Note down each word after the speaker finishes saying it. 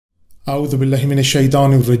أعوذ بالله من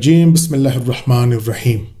الشيطان الرجيم بسم الله الرحمن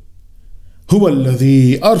الرحيم هو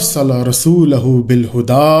الذي أرسل رسوله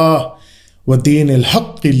بالهدى ودين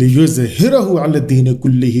الحق ليظهره على الدين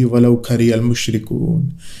كله ولو كره المشركون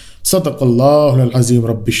صدق الله العظيم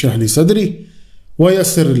رب اشرح لي صدري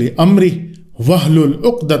ويسر لي أمري واحلل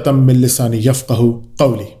عقدة من لساني يفقهوا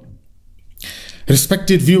قولي.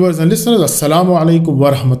 Respected viewers and listeners, Assalamu alaikum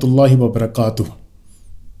wa rahmatullahi wa barakatuh.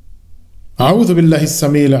 أعوذ بالله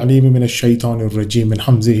السميع العليم من الشيطان الرجيم من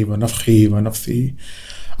حمزه ونفخه ونفثه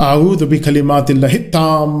أعوذ بكلمات الله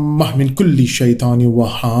التامة من كل شيطان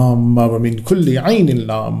وهامة ومن كل عين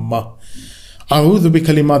لامة أعوذ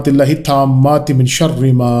بكلمات الله التامات من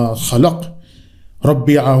شر ما خلق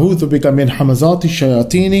ربي أعوذ بك من حمزات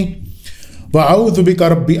الشياطين وأعوذ بك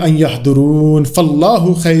ربي أن يحضرون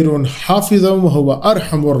فالله خير حافظا وهو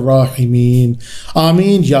أرحم الراحمين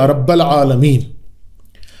آمين يا رب العالمين.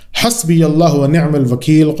 حسبي الله ونعم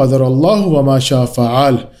الوكيل قدر الله وما شاء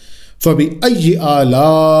فعل فبأي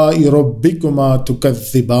آلاء ربكما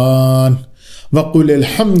تكذبان وقل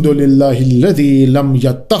الحمد لله الذي لم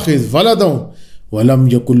يتخذ ولدا ولم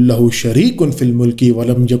يكن له شريك في الملك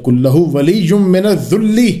ولم يكن له ولي من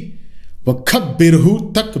الذل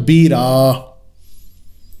وكبره تكبيرا.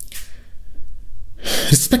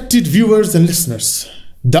 Respected viewers and listeners,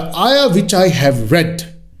 the ayah which I have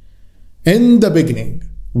read in the beginning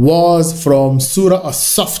was from Surah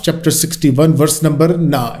As-Saf chapter 61 verse number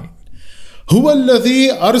 9. هو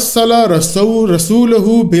الذي أرسل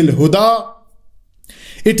رسوله بالهدى.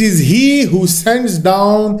 It is he who sends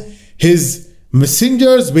down his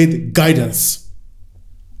messengers with guidance.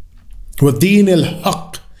 وَدِينِ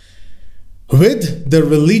الْحَقِّ, with the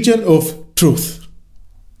religion of truth.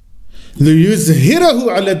 لِيُظْهِرَهُ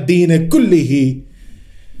عَلَى الدِّينِ كُلِّهِ,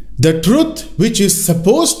 the truth which is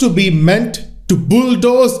supposed to be meant to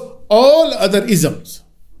bulldoze all other isms.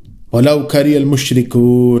 وَلَوْ كَرِيَ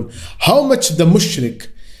الْمُشْرِكُونَ, how much the mushrik,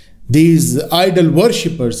 these idol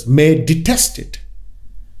worshippers, may detest it.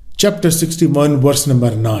 Chapter 61 verse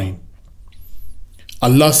number 9.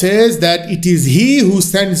 Allah says that it is He who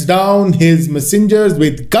sends down His messengers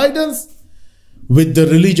with guidance, with the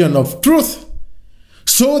religion of truth,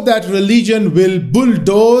 so that religion will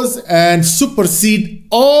bulldoze and supersede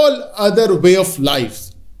all other way of life.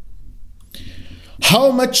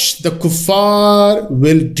 How much the kuffar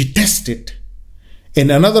will detest it.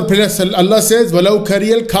 In another place Allah says, وَلَوْ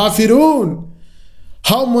كَرِيَ الْكَافِرُونَ,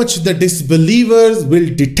 how much the disbelievers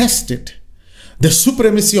will detest it. The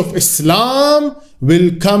supremacy of Islam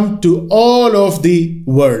will come to all of the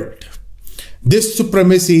world. This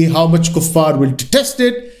supremacy, how much kuffar will detest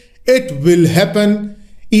it, it will happen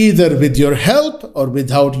either with your help or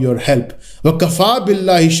without your help. وَكَفَى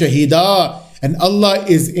بِاللَّهِ شَهِيدًا, and Allah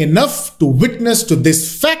is enough to witness to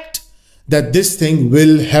this fact that this thing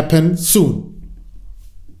will happen soon.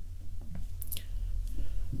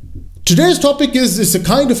 Today's topic is a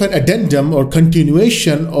kind of an addendum or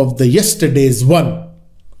continuation of the yesterday's one.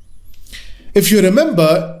 If you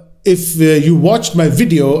remember, if you watched my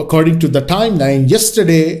video according to the timeline,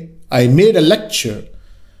 yesterday I made a lecture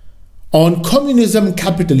on communism,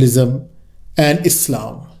 capitalism, and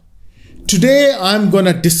Islam. Today I'm going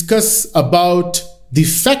to discuss about the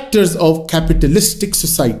factors of capitalistic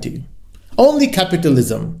society, only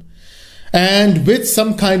capitalism, and with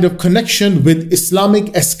some kind of connection with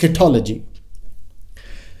Islamic eschatology.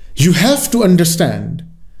 You have to understand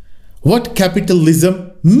what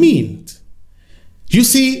capitalism means. You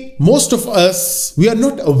see, most of us, we are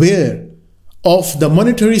not aware of the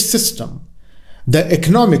monetary system, the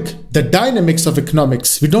dynamics of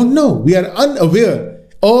economics. We don't know. We are unaware,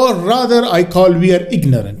 or rather I call we are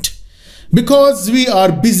ignorant, because we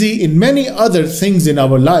are busy in many other things in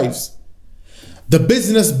our lives. The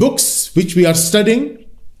business books which we are studying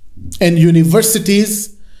in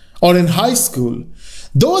universities or in high school,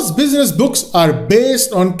 those business books are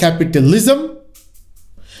based on capitalism,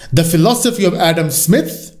 the philosophy of Adam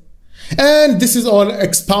Smith, and this is all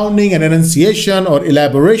expounding and enunciation or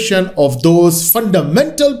elaboration of those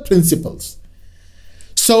fundamental principles.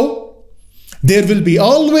 So there will be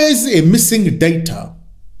always a missing data,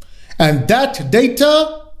 and that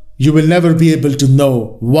data you will never be able to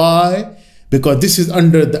know. Why? Because this is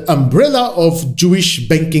under the umbrella of Jewish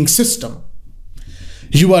banking system.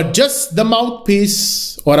 You are just the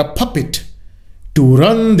mouthpiece or a puppet to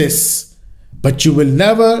run this, but you will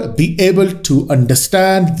never be able to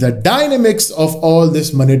understand the dynamics of all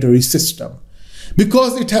this monetary system,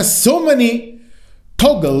 because it has so many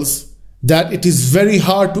toggles that it is very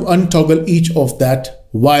hard to untoggle each of that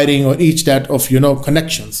wiring or each that of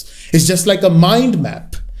connections. It's just like a mind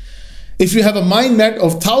map. If you have a mind map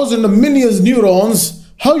of thousands of millions neurons,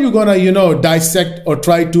 how you gonna, dissect or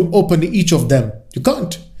try to open each of them? You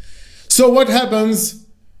can't. So what happens?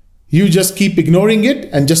 You just keep ignoring it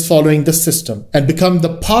and just following the system and become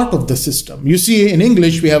the part of the system. You see, in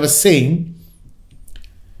English, we have a saying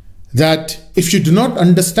that if you do not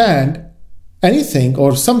understand anything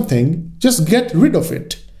or something, just get rid of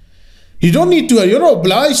it. You don't need to, you're not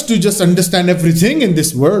obliged to just understand everything in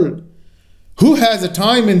this world. Who has a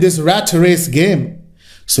time in this rat race game?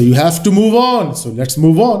 So you have to move on. So let's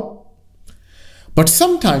move on. But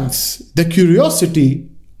sometimes the curiosity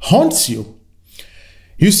haunts you.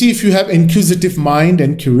 You see, if you have inquisitive mind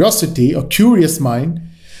and curiosity or curious mind,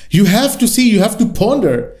 you have to see, you have to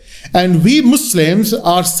ponder. And we Muslims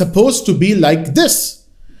are supposed to be like this.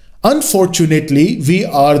 Unfortunately, we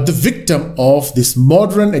are the victim of this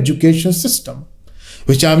modern education system,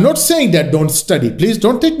 which I'm not saying that don't study. Please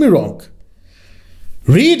don't take me wrong.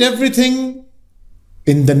 Read everything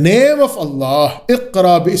in the name of Allah.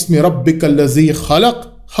 Iqra bi ismi rabbika allazi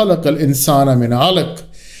khalaq, khalaqal insana min alaq.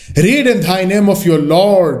 Read in thy name of your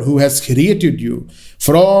Lord who has created you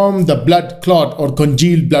from the blood clot or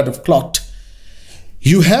congealed blood of clot.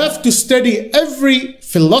 You have to study every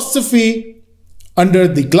philosophy under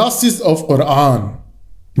the glasses of Quran.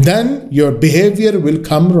 Then your behavior will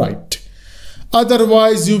come right.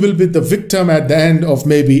 Otherwise, you will be the victim at the end of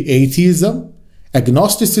maybe atheism,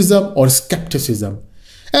 agnosticism, or skepticism.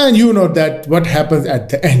 And you know that what happens at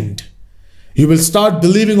the end. You will start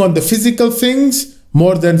believing on the physical things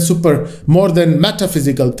more than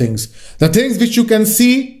metaphysical things. The things which you can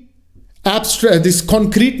see, abstract, these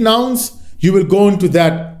concrete nouns, you will go into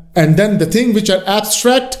that. And then the thing which are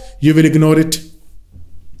abstract, you will ignore it.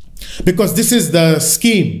 Because this is the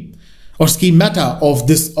scheme or schemata of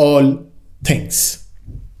this all things.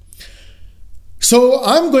 So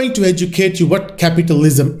I'm going to educate you what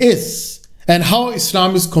capitalism is and how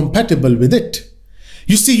Islam is compatible with it.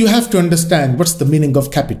 You see, you have to understand what's the meaning of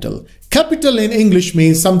capital. Capital in English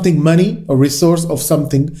means something, money or resource of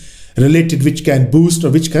something related which can boost or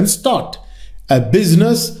which can start a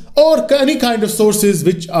business or any kind of sources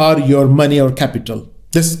which are your money or capital.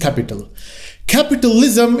 This is capital.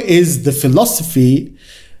 Capitalism is the philosophy,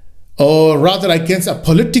 or rather I can say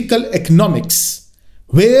political economics,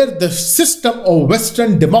 where the system of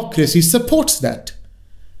Western democracy supports that.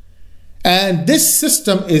 And this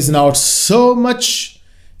system is now so much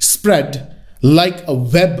spread like a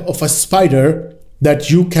web of a spider that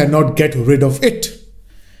you cannot get rid of it.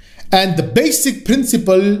 And the basic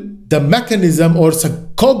principle, the mechanism or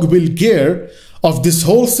cogwheel gear of this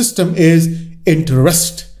whole system is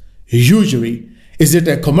interest, usury. Is it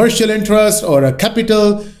a commercial interest or a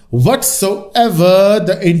capital? Whatsoever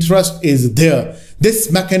the interest is there.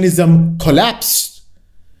 This mechanism collapses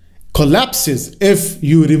if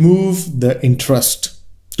you remove the interest.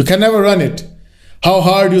 You can never run it. How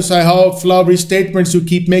hard you say, how flowery statements you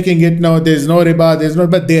keep making it. No, there's no riba, there's no,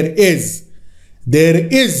 but there is. There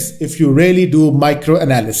is if you really do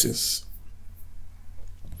microanalysis.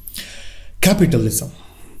 Capitalism.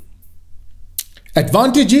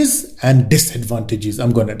 Advantages and disadvantages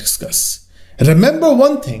I'm going to discuss. Remember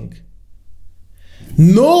one thing.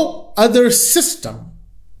 No other system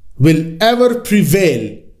will ever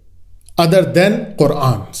prevail other than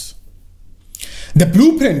Qur'an's. The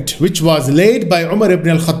blueprint which was laid by Umar ibn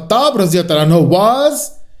al-Khattab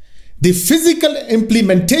was the physical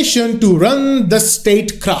implementation to run the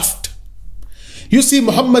statecraft. You see,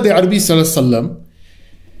 Muhammad Arabi Sallallahu Alaihi Wasallam,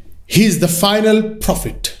 he is the final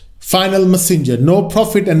prophet, final messenger. No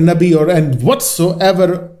prophet and Nabi and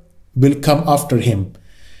whatsoever will come after him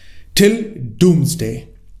till doomsday.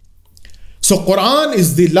 So Quran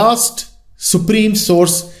is the last supreme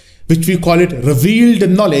source, which we call it revealed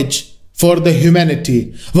knowledge for the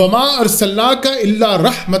humanity. وَمَا أَرْسَلْنَاكَ إِلَّا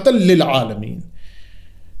رَحْمَةً لِلْعَالَمِينَ.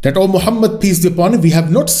 That, O Muhammad, peace be upon him, we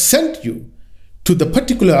have not sent you to the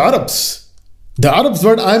particular Arabs. The Arabs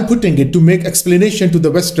word I am putting it to make explanation to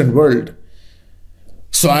the Western world.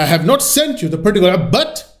 So I have not sent you the particular,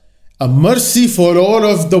 but a mercy for all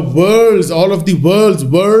of the worlds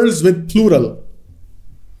worlds with plural.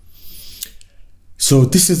 So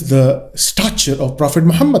this is the stature of Prophet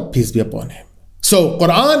Muhammad, peace be upon him. So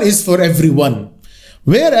Quran is for everyone.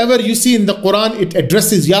 Wherever you see in the Quran, it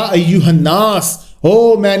addresses Ya ayyuhan nas,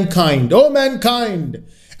 O mankind, O mankind.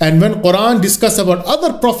 And when Quran discusses about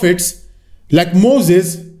other prophets like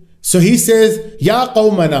Moses, so he says Ya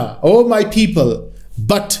qawmana, O my people.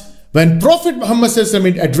 But when Prophet Muhammad is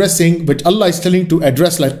addressing, which Allah is telling to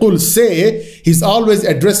address, like Qul, say, he's always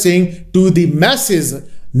addressing to the masses,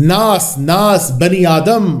 Nas, Bani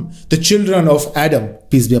Adam, the children of Adam,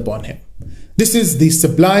 peace be upon him. This is the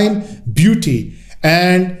sublime beauty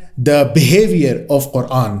and the behavior of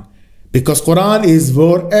Quran, because Quran is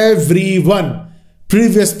for everyone.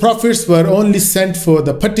 Previous prophets were only sent for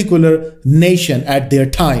the particular nation at their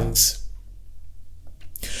times.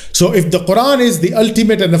 So if the Quran is the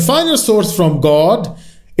ultimate and the final source from God,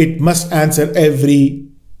 it must answer every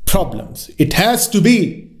problems. It has to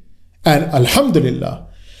be. And Alhamdulillah,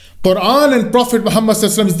 Quran and Prophet Muhammad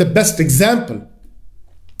ﷺ is the best example.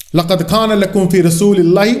 لَقَدْ كَانَ لَكُمْ فِي رَسُولِ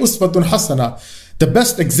اللَّهِ أُسْوَةٌ حَسَنَةٌ. The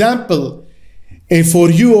best example for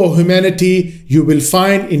you, O humanity, you will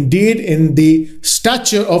find indeed in the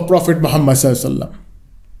stature of Prophet Muhammad ﷺ.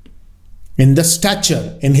 In the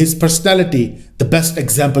stature, in his personality, the best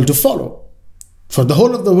example to follow for the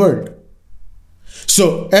whole of the world.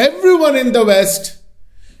 So everyone in the West,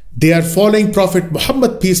 they are following Prophet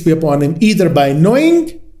Muhammad, peace be upon him, either by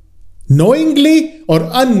knowingly or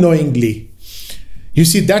unknowingly. You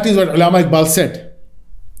see, that is what Allama Iqbal said,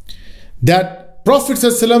 that Prophet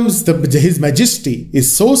ﷺ, his majesty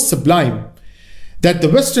is so sublime that the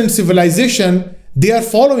Western civilization, they are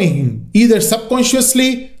following him either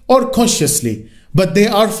subconsciously or consciously, but they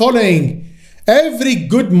are following every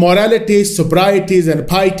good morality, sobrieties and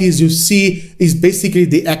pieties you see is basically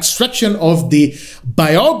the extraction of the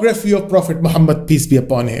biography of Prophet Muhammad, peace be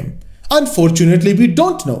upon him. Unfortunately, we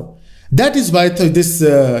don't know. That is why this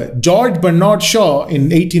George Bernard Shaw in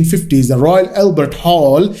 1850s, the Royal Albert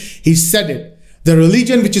Hall, he said it. The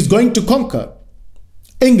religion which is going to conquer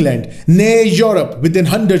England, nay Europe within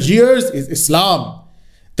 100 years is Islam.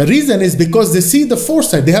 The reason is because they see the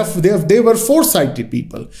foresight. They were foresighted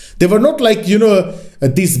people. They were not like,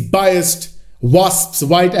 these biased wasps,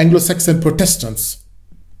 white Anglo-Saxon Protestants.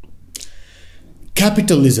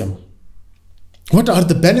 Capitalism. What are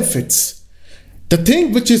the benefits? The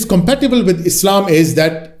thing which is compatible with Islam is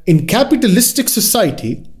that in capitalistic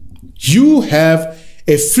society, you have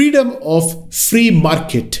a freedom of free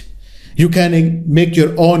market. You can make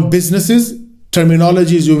your own businesses.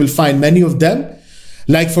 Terminologies, you will find many of them.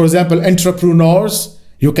 Like, for example, entrepreneurs.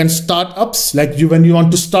 You can start ups. Like when you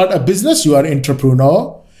want to start a business, you are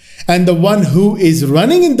entrepreneur. And the one who is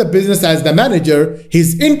running in the business as the manager,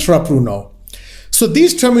 he's intrapreneur. So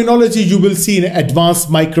these terminology you will see in advanced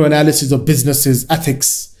microanalysis of businesses,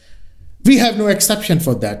 ethics. We have no exception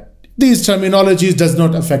for that. These terminologies does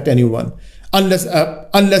not affect anyone unless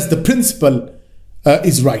the principle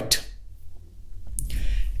is right.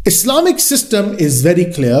 Islamic system is very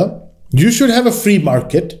clear. You should have a free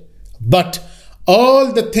market, but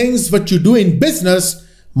all the things what you do in business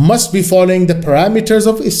must be following the parameters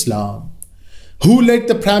of Islam. Who laid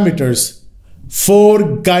the parameters?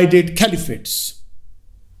 4 guided caliphates.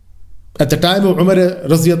 At the time of Umar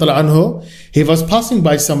Radiyallahu anhu, he was passing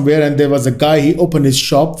by somewhere and there was a guy, he opened his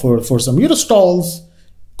shop for some, stalls,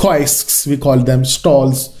 kiosks, we call them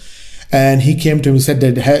stalls. And he came to him and said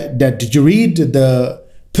that did you read the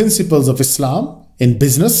principles of Islam in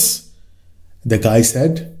business? The guy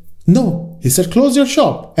said, no. He said, close your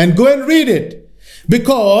shop and go and read it.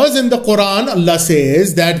 Because in the Quran, Allah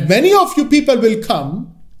says that many of you people will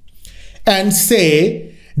come and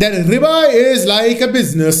say that riba is like a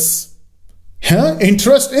business.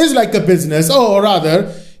 Interest is like a business. Or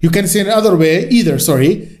rather, you can say another way, you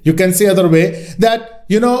can say other way that,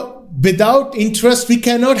 without interest, we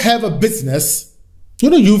cannot have a business.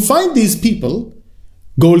 You find these people,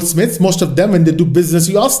 goldsmiths, most of them, when they do business,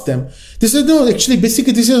 you ask them, they say, no, actually,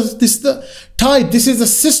 basically, this is the type, this is the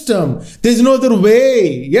system. There's no other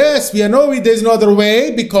way. Yes, we know there's no other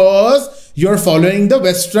way because you're following the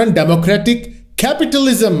Western democratic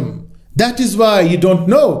capitalism. That is why you don't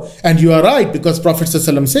know. And you are right, because Prophet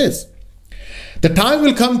ﷺ says, the time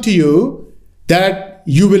will come to you that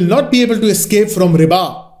you will not be able to escape from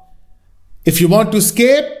riba. If you want to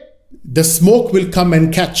escape, the smoke will come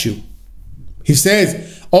and catch you. He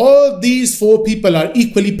says, all these 4 people are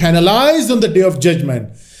equally penalized on the day of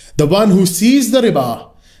judgment. The one who sees the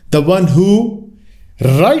riba, the one who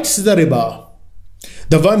writes the riba,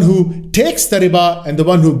 the one who takes the riba, and the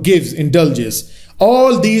one who gives, indulges.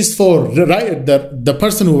 All these 4, the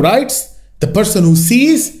person who writes, the person who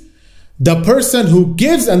sees, the person who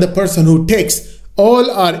gives, and the person who takes,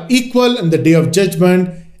 all are equal on the day of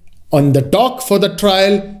judgment on the dock for the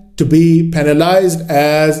trial to be penalized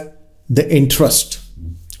as the interest.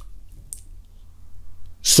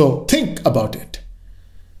 So think about it.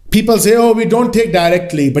 People say, oh, we don't take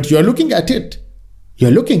directly, but you're looking at it.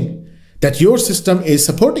 You're looking that your system is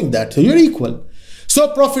supporting that. So you're equal.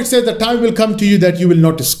 So Prophet said the time will come to you that you will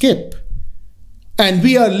not escape. And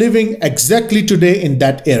we are living exactly today in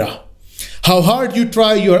that era. How hard you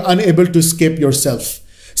try, you're unable to escape yourself.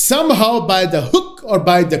 Somehow by the hook or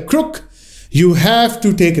by the crook, you have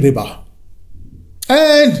to take riba.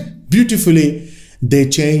 And beautifully, they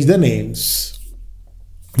change the names.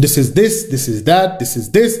 This is this, this is that, this is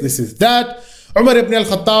this, this is that. Umar ibn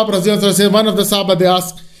al-Khattab, said, one of the Sahaba, they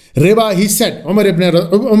asked, riba, he said, Umar ibn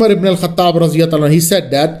al-Khattab, he said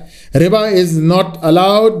that riba is not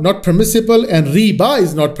allowed, not permissible, and riba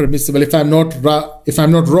is not permissible. If I'm not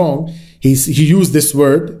wrong, he used this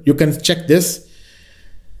word. You can check this.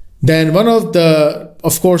 Then one of the,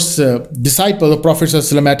 of course, disciple of Prophet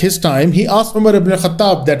ﷺ at his time, he asked Umar ibn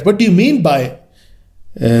al-Khattab that, what do you mean by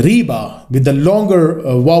riba with the longer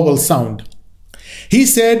vowel sound? He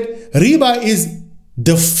said, riba is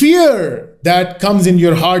the fear that comes in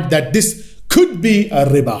your heart that this could be a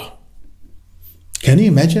riba. Can you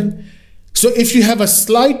imagine? So if you have a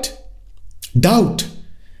slight doubt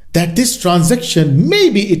that this transaction,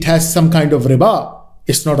 maybe it has some kind of riba,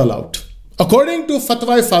 it's not allowed. According to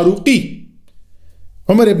Fatwa Faruqi,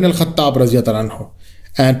 Umar ibn al-Khattab radiyallahu anhu,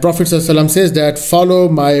 and Prophet ﷺ says that, follow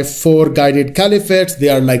my 4 guided caliphates, they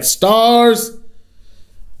are like stars.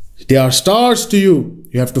 They are stars to you.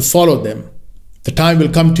 You have to follow them. The time will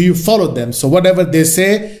come to you, follow them. So whatever they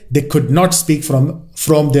say, they could not speak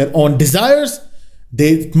from their own desires.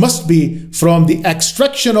 They must be from the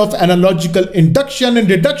extraction of analogical induction and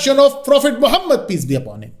deduction of Prophet Muhammad, peace be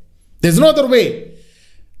upon him. There's no other way.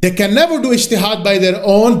 They can never do ijtihad by their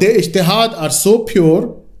own. Their ijtihad are so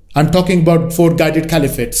pure. I'm talking about 4 guided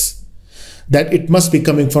caliphates, that it must be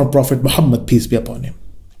coming from Prophet Muhammad, peace be upon him.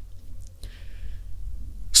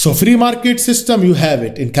 So free market system, you have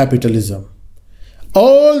it in capitalism.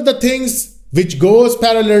 All the things which goes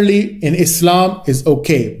parallelly in Islam is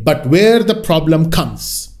okay. But where the problem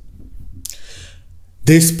comes,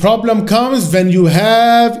 this problem comes when you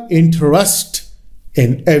have interest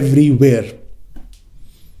in everywhere.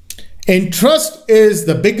 Interest is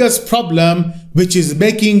the biggest problem which is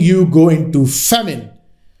making you go into famine.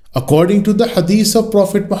 According to the hadith of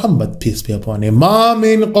Prophet Muhammad, peace be upon him, مَا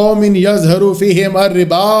مِنْ قَوْمٍ يَظْهَرُ فِيهِمْ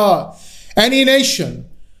الرِّبَا. Any nation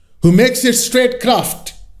who makes its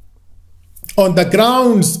statecraft on the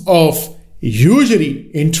grounds of usury,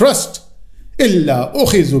 interest, إِلَّا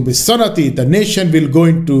أُخِذُوا بِالسَّنَةِ, the nation will go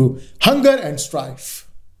into hunger and strife.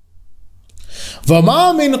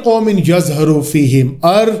 وَمَا مِنْ قَوْمٍ يَظْهَرُ فِيهِمْ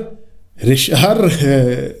الرُّشَا.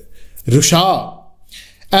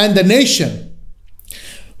 And the nation,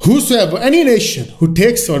 whosoever, any nation who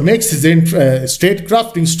takes or makes his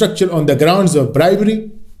statecrafting structure on the grounds of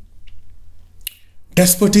bribery,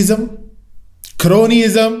 despotism,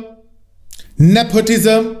 cronyism,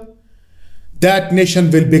 nepotism, that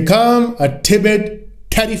nation will become a timid,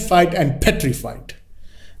 terrified, and petrified.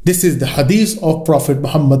 This is the hadith of Prophet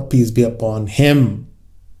Muhammad, peace be upon him.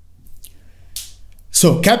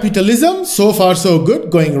 So capitalism, so far so good,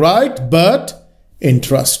 going right, but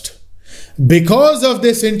interest. Because of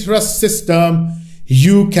this interest system,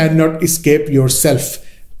 you cannot escape yourself.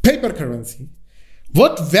 Paper currency.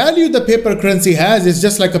 What value the paper currency has is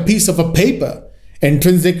just like a piece of a paper.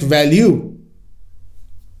 Intrinsic value.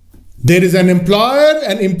 There is an employer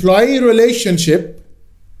and employee relationship.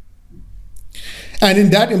 And in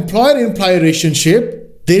that employer-employee relationship,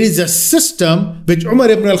 there is a system which Umar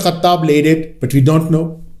ibn al-Khattab laid it, but we don't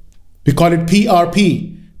know. We call it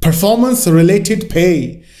PRP, performance-related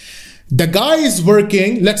pay. The guy is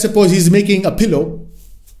working, let's suppose he's making a pillow.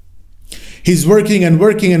 He's working and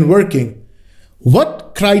working and working.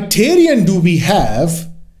 What criterion do we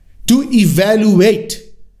have to evaluate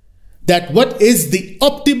that what is the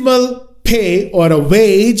optimal pay or a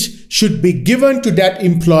wage should be given to that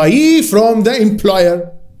employee from the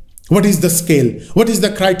employer? What is the scale? What is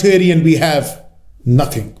the criterion we have?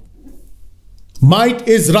 Nothing. Might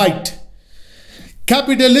is right.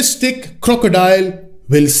 Capitalistic crocodile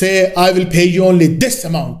will say, I will pay you only this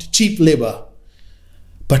amount, cheap labor.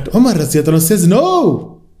 But Umar says,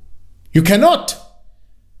 no, you cannot.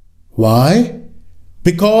 Why?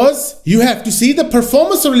 Because you have to see the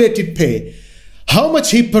performance-related pay. How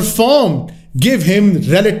much he performed, give him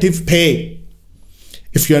relative pay.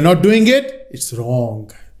 If you are not doing it, it's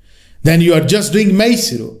wrong. Then you are just doing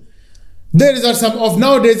maisiru. There are some of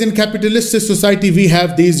nowadays in capitalistic society, we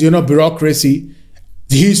have these, bureaucracy.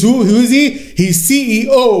 He's who is he? He's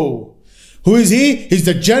CEO. Who is he? He's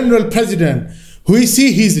the general president. Who is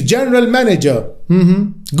he? He's the general manager.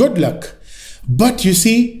 Good luck. But you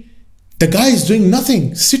see, the guy is doing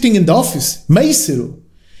nothing, sitting in the office. Maisiru.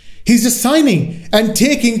 He's just signing and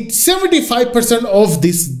taking 75% of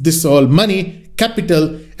this all money,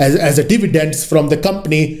 capital, as a dividends from the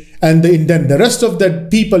company, and then the rest of the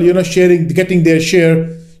people, sharing, getting their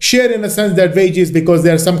share in a sense that wages, because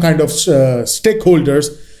they are some kind of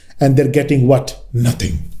stakeholders, and they're getting what?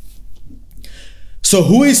 Nothing. So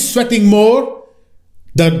who is sweating more?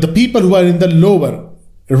 The people who are in the lower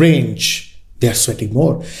range, they are sweating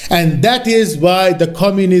more. And that is why the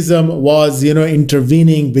communism was,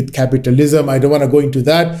 intervening with capitalism. I don't want to go into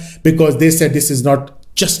that because they said this is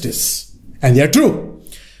not justice. And they are true.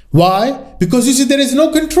 Why? Because you see, there is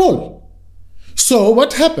no control. So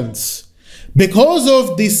what happens? Because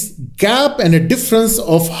of this gap and a difference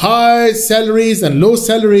of high salaries and low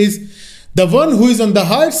salaries, the one who is on the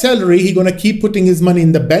high salary, he's going to keep putting his money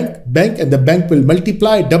in the bank, and the bank will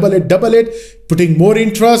multiply, double it, putting more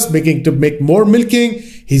interest, to make more milking.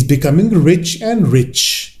 He's becoming rich and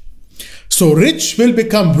rich. So rich will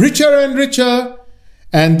become richer and richer,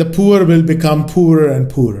 and the poor will become poorer and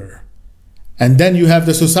poorer. And then you have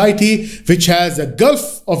the society which has a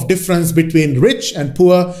gulf of difference between rich and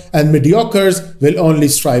poor, and mediocres will only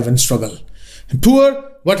strive and struggle. And poor,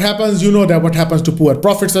 what happens? You know that what happens to poor.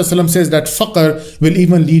 Prophet ﷺ says that faqr will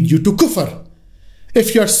even lead you to kufr.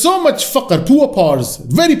 If you are so much faqr, poor pars,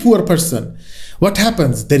 very poor person, what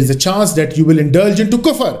happens? There is a chance that you will indulge into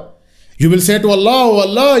kufr. You will say to Allah, oh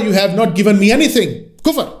Allah, you have not given me anything.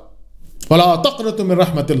 Kufr. وَلَا تَقْنَطُ مِنْ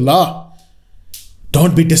رَحْمَةِ اللَّهِ.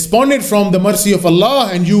 Don't be despondent from the mercy of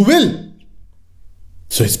Allah, and you will.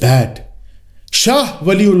 So it's bad. Shah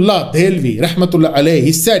Waliullah Dehlvi, Rahmatullah alayhi,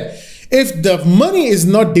 he said, if the money is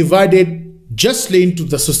not divided justly into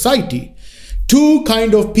the society, two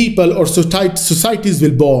kind of people or societies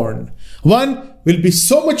will born. One will be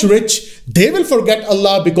so much rich, they will forget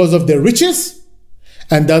Allah because of their riches.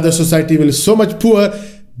 And the other society will be so much poor,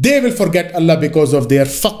 they will forget Allah because of their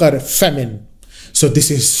faqr, famine. So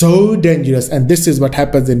this is so dangerous, and this is what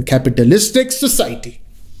happens in capitalistic society.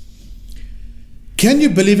 Can you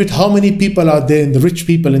believe it? How many people are there in the rich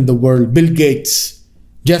people in the world? Bill Gates,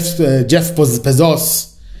 Jeff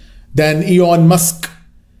Bezos, then Elon Musk.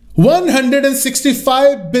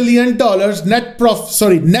 $165 billion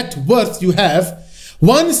net worth you have.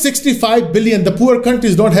 165 billion. The poor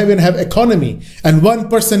countries don't even have economy, and one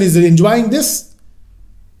person is enjoying this.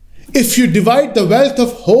 If you divide the wealth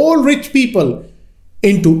of whole rich people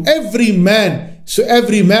into every man, so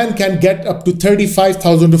every man can get up to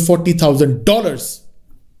 $35,000 to $40,000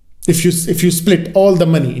 if you split all the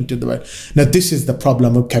money into the wealth. Now this is the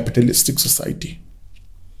problem of capitalistic society.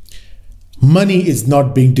 Money is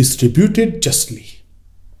not being distributed justly.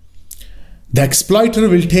 The exploiter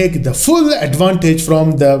will take the full advantage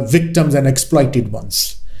from the victims and exploited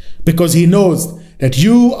ones, because he knows that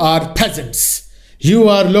you are peasants, you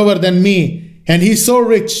are lower than me, and he's so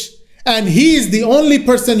rich, and he is the only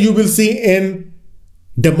person you will see in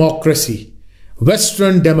democracy.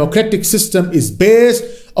 Western democratic system is based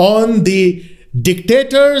on the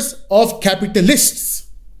dictators of capitalists.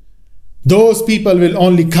 Those people will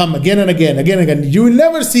only come again and again, again and again. You will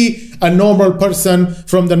never see a normal person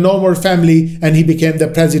from the normal family and he became the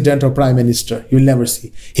president or prime minister. You'll never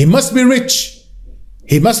see. He must be rich.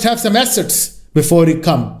 He must have some assets before he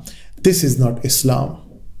come. This is not Islam.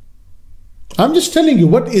 I'm just telling you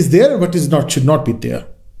what is there, what is not, should not be there.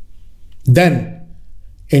 Then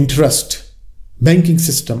interest, banking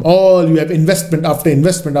system, all you have investment after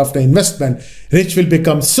investment after investment. Rich will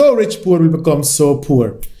become so rich, poor will become so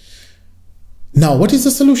poor. Now, what is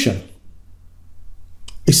the solution?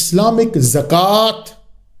 Islamic zakat.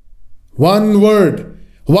 One word.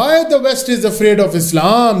 Why the West is afraid of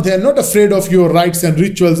Islam? They are not afraid of your rites and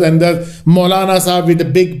rituals and the Maulanas are with the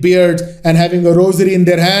big beards and having a rosary in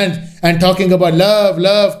their hand and talking about love,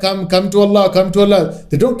 love, come to Allah, come to Allah.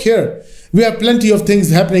 They don't care. We have plenty of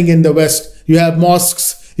things happening in the West. You have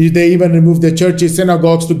mosques. They even remove the churches,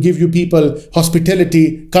 synagogues to give you people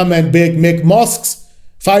hospitality. Come and make mosques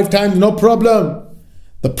 5 times, no problem.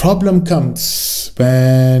 The problem comes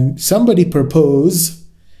when somebody proposes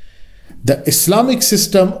the Islamic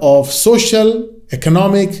system of social,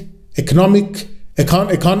 economics, and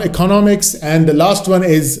the last one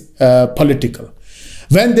is political.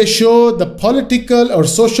 When they show the political or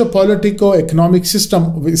socio-political economic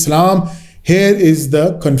system of Islam, here is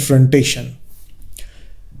the confrontation.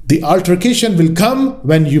 The altercation will come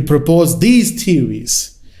when you propose these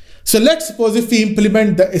theories. So let's suppose if we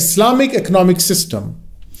implement the Islamic economic system,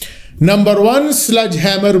 number one,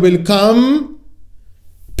 sledgehammer will come,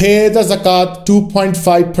 pay the zakat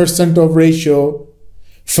 2.5% of ratio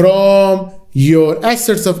from your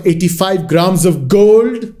assets of 85 grams of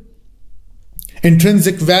gold,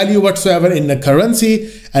 intrinsic value whatsoever in the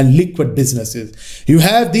currency, and liquid businesses. You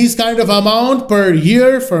have these kind of amount per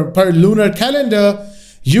year per lunar calendar.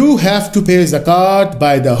 You have to pay zakat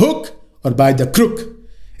by the hook or by the crook.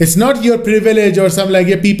 It's not your privilege or something like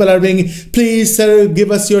your people are being, please sir, give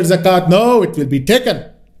us your zakat. No, it will be taken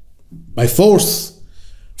by force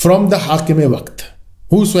from the Hakim-e-Waqt.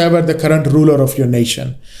 whosoever the current ruler of your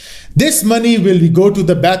nation. This money will go to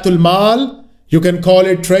the Baitul Mal, you can call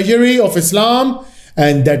it treasury of Islam,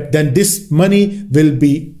 and then this money will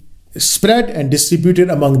be spread and distributed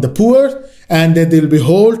among the poor, and then there will be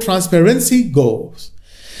whole transparency goes.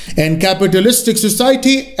 In capitalistic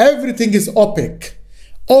society, everything is opaque,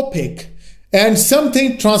 and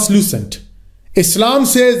something translucent. Islam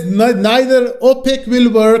says neither opaque will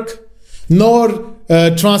work, nor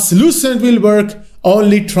translucent will work,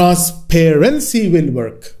 only transparency will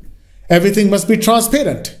work. Everything must be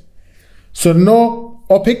transparent. So no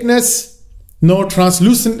opaqueness, no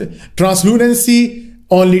translucency,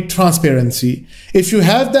 only transparency. If you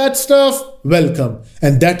have that stuff, welcome.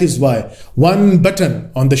 And that is why one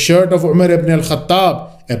button on the shirt of Umar ibn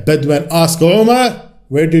al-Khattab, a Bedouin asked Umar,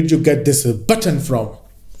 where did you get this button from?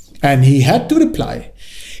 And he had to reply.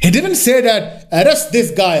 He didn't say that, arrest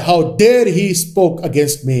this guy, how dare he spoke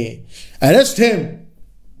against me. Arrest him.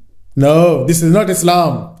 No, this is not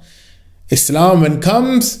Islam. Islam, when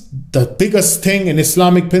comes, the biggest thing in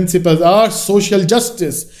Islamic principles are social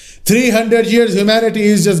justice. 300 years humanity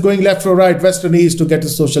is just going left or right, west and east to get to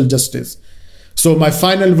social justice. So my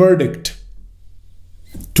final verdict,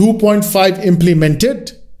 2.5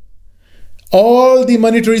 implemented, all the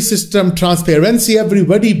monetary system, transparency,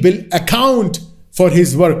 everybody will account for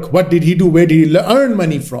his work. What did he do? Where did he earn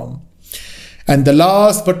money from? And the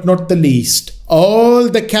last but not the least, all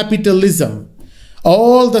the capitalism,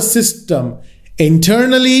 all the system,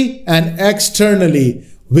 internally and externally,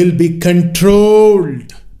 will be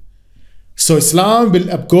controlled. So Islam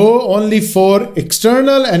will go only for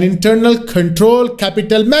external and internal control,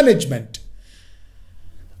 capital management.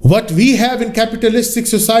 What we have in capitalistic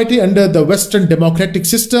society under the Western democratic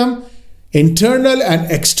system, internal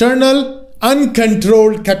and external,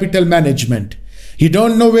 uncontrolled capital management. You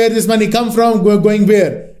don't know where this money come from, going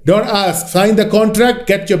where. Don't ask. Sign the contract,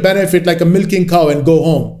 get your benefit like a milking cow and go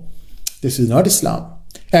home. This is not Islam.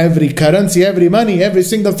 Every currency, every money, every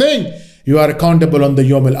single thing, you are accountable on the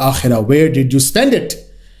Yawm al-Akhirah. Where did you spend it?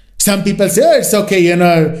 Some people say, oh, it's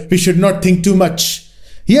okay, we should not think too much.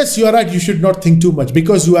 Yes, you are right, you should not think too much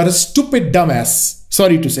because you are a stupid dumbass.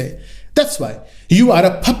 Sorry to say. That's why. You are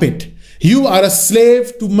a puppet. You are a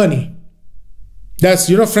slave to money. That's,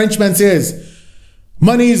 Frenchman says,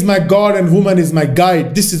 money is my God and woman is my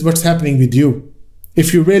guide. This is what's happening with you.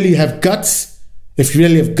 If you really have guts,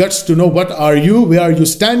 to know what are you, where are you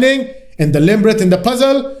standing in the labyrinth, in the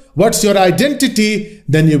puzzle, what's your identity,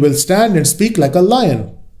 then you will stand and speak like a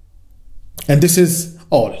lion. And this is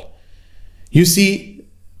all. You see,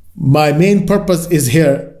 my main purpose is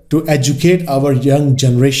here to educate our young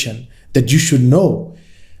generation that you should know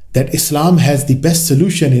that Islam has the best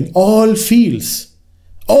solution in all fields.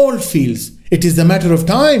 All fields. It is a matter of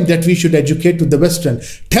time that we should educate to the Western.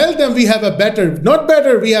 Tell them we have a better, not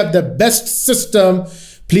better, we have the best system.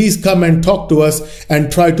 Please come and talk to us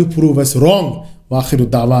and try to prove us wrong. Wa akhiru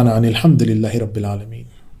da'wana anil hamdulillahi rabbil alameen.